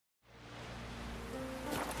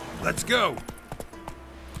Let's go!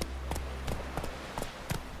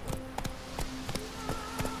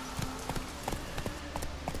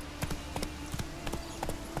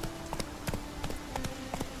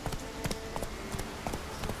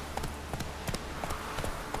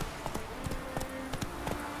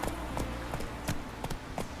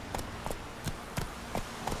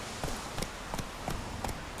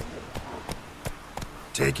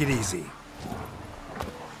 Take it easy.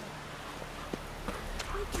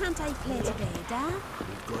 Why can't I play today, Dad?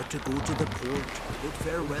 We've got to go to the port. Bid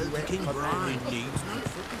farewell to King Brian. Needs not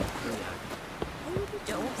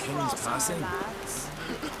King's passing.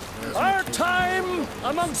 Our time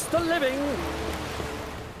amongst the living.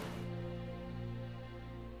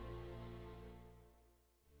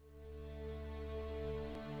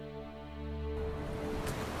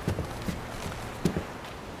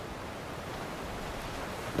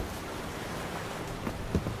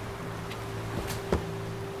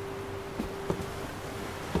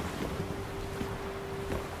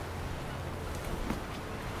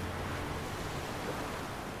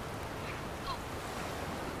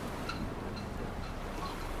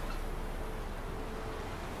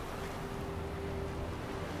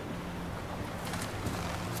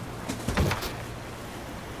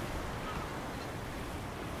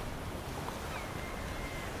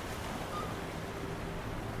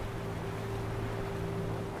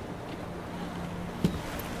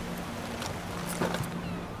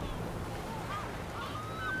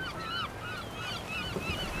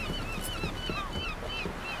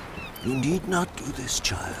 You need not do this,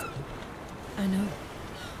 child. I know,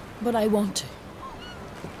 but I want to.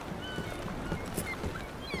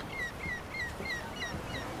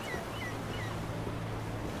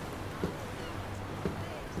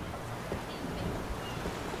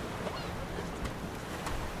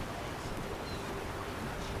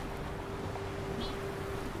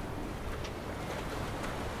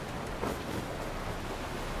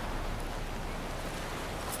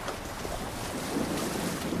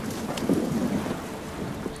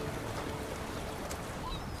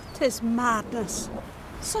 Tis madness.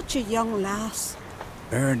 Such a young lass.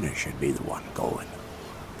 Erna should be the one going.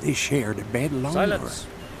 They shared a bed longer. Silence.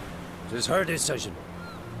 It is her decision.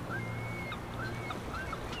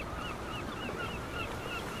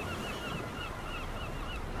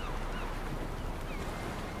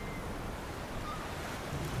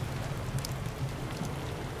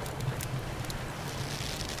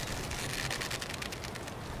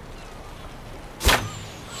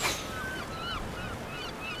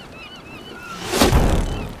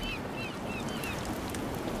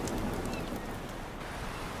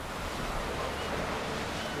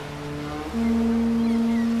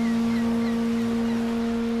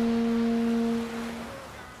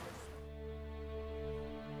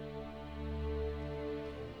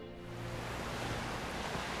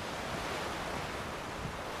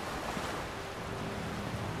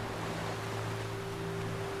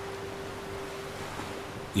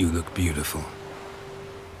 You look beautiful.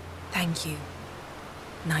 Thank you.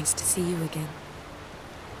 Nice to see you again.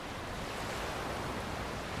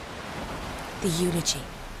 The eulogy.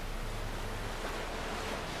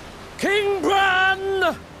 King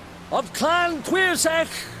Bran of Clan Tuirsech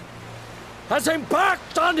has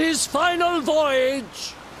embarked on his final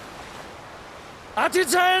voyage. At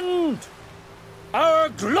its end, our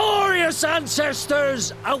glorious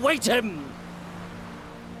ancestors await him.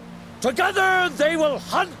 Together they will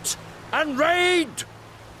hunt and raid.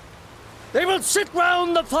 They will sit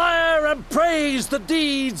round the fire and praise the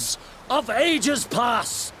deeds of ages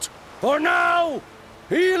past. For now,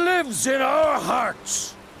 he lives in our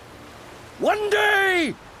hearts. One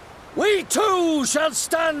day, we too shall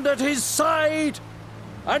stand at his side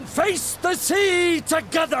and face the sea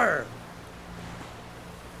together.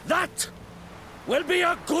 That will be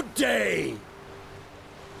a good day.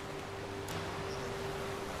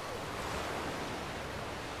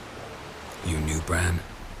 You knew Bran?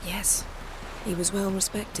 Yes, he was well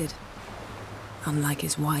respected. Unlike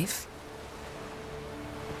his wife.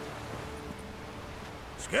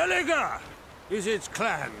 Skellige is its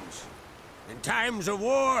clans. In times of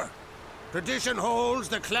war, tradition holds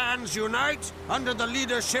the clans unite under the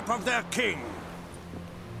leadership of their king.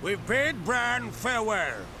 We've bid Bran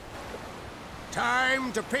farewell.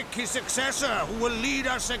 Time to pick his successor who will lead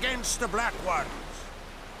us against the Black Ones.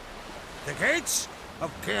 The gates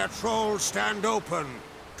of Caer Troll stand open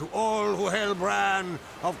to all who held Bran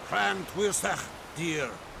of Clan Tuirsech dear.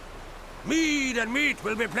 Mead and meat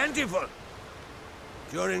will be plentiful.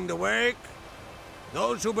 During the wake,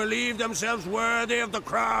 those who believe themselves worthy of the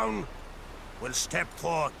crown will step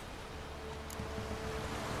forth.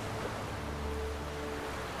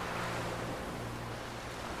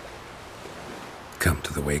 Come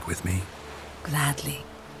to the wake with me? Gladly.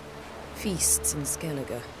 Feasts in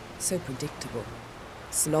Skellige, so predictable.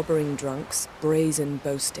 Slobbering drunks, brazen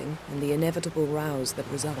boasting, and the inevitable rows that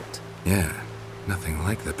result. Yeah, nothing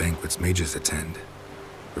like the banquets mages attend.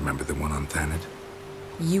 Remember the one on Thanedd?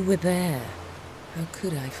 You were there. How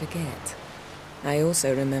could I forget? I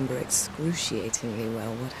also remember excruciatingly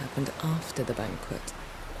well what happened after the banquet.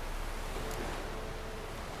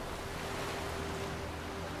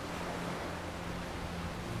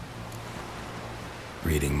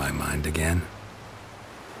 Reading my mind again?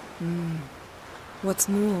 What's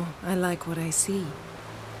more, I like what I see.